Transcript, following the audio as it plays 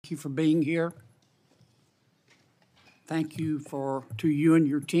thank you for being here. Thank you to you and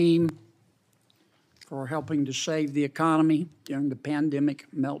your team for helping to save the economy during the pandemic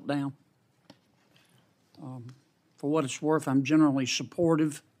meltdown. For what it's worth, I'm generally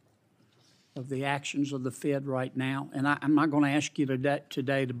supportive of the actions of the Fed right now, and I'm not going to ask you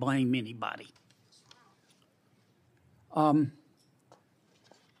today to blame anybody. When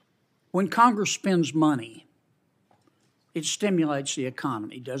Congress spends money, it stimulates the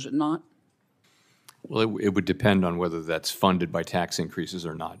economy, does it not? Well, it would depend on whether that's funded by tax increases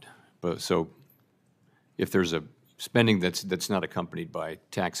or not. But so, if there's a spending that's not accompanied by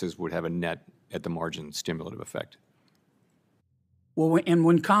taxes, would have a net at the margin stimulative effect. Well, and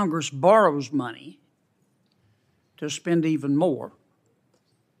when Congress borrows money to spend even more,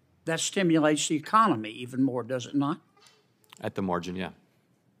 that stimulates the economy even more, does it not? At the margin, yeah.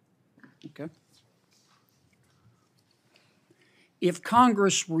 Okay. If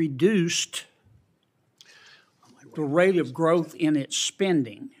Congress reduced the rate of growth in its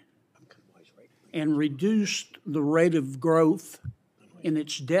spending and reduced the rate of growth in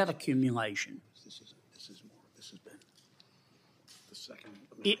its debt accumulation,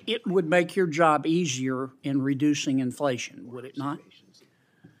 it would make your job easier in reducing inflation, would it not?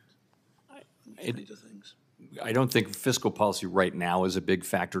 I don't think fiscal policy right now is a big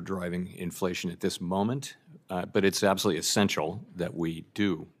factor driving inflation at this moment, but it's absolutely essential that we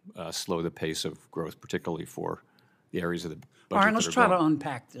do slow the pace of growth, particularly for the areas of the budget. All right, let's try to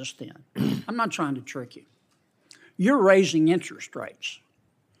unpack this then. I'm not trying to trick you. You're raising interest rates.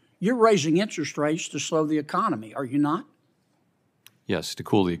 You're raising interest rates to slow the economy, are you not? Yes, to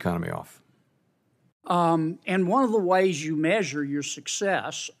cool the economy off. And one of the ways you measure your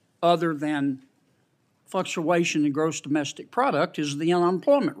success, other than fluctuation in gross domestic product, is the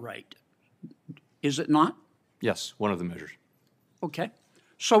unemployment rate. Is it not? Yes, one of the measures. Okay.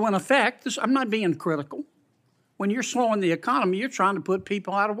 So in effect, I'm not being critical. When you're slowing the economy, you're trying to put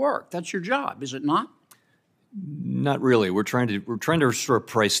people out of work. That's your job, is it not? Not really. We're trying to restore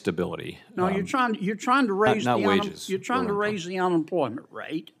price stability. No, you're trying to raise not wages. You're trying to raise the unemployment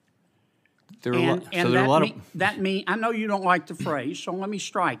rate. I know you don't like the phrase, so let me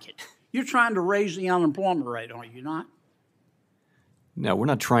strike it. You're trying to raise the unemployment rate, are you not? No, we're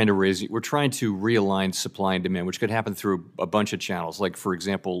not trying to raise it. We're trying to realign supply and demand, which could happen through a bunch of channels, like, for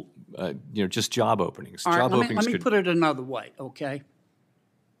example, just job openings. All right, let me put it another way, okay?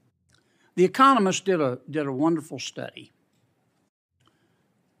 The Economist did a wonderful study.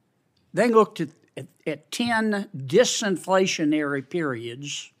 They looked at 10 disinflationary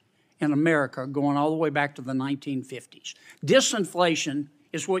periods in America going all the way back to the 1950s. Disinflation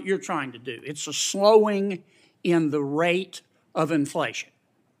is what you're trying to do. It's a slowing in the rate of inflation.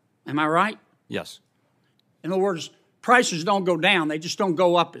 Am I right? Yes. In other words, prices don't go down, they just don't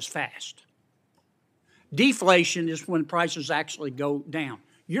go up as fast. Deflation is when prices actually go down.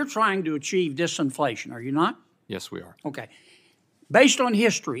 You're trying to achieve disinflation, are you not? Yes, we are. Okay. Based on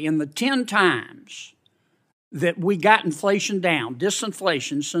history, in the 10 times that we got inflation down,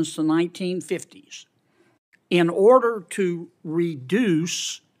 disinflation since the 1950s, in order to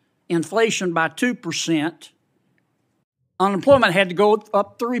reduce inflation by 2%, unemployment had to go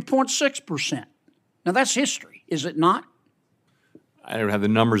up 3.6%. Now, that's history, is it not? I don't have the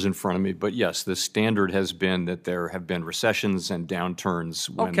numbers in front of me, but yes, the standard has been that there have been recessions and downturns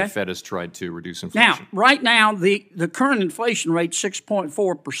when the Fed has tried to reduce inflation. Now, right now, the current inflation rate is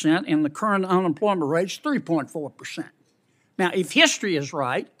 6.4%, and the current unemployment rate is 3.4%. Now, if history is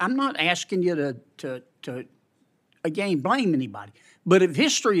right, I'm not asking you to again, blame anybody, but if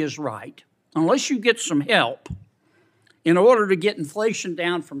history is right, unless you get some help, in order to get inflation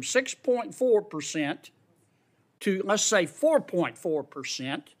down from 6.4% to, let's say,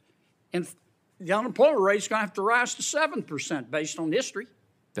 4.4%, and the unemployment rate is going to have to rise to 7% based on history.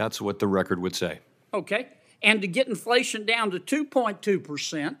 That's what the record would say. Okay. And to get inflation down to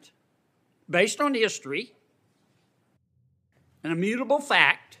 2.2% based on history, an immutable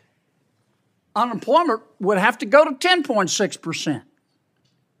fact, unemployment would have to go to 10.6%.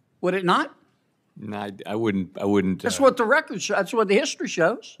 Would it not? No, I wouldn't. That's what the record shows. That's what the history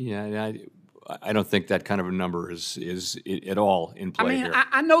shows. Yeah, I don't think that kind of a number is at all in play here.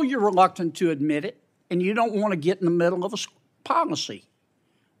 I know you're reluctant to admit it, and you don't want to get in the middle of a policy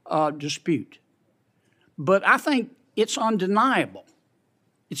dispute. But I think it's undeniable.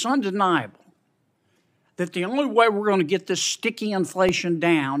 It's undeniable that the only way we're going to get this sticky inflation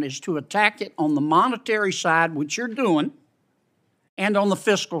down is to attack it on the monetary side, which you're doing, and on the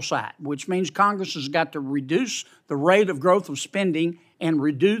fiscal side, which means Congress has got to reduce the rate of growth of spending and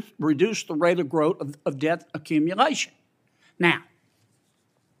reduce the rate of growth of debt accumulation. Now,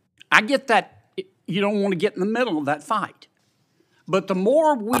 I get that you don't want to get in the middle of that fight. But the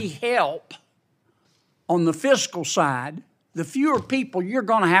more we help on the fiscal side, the fewer people you're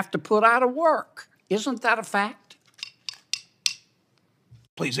going to have to put out of work. Isn't that a fact?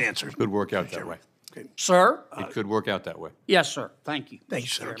 Please answer. It could work out that way. Okay. Sir? It could work out that way. Yes, sir. Thank you. Thank you,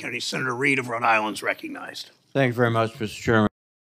 Senator Kennedy. Senator Reed of Rhode Island is recognized. Thank you very much, Mr. Chairman.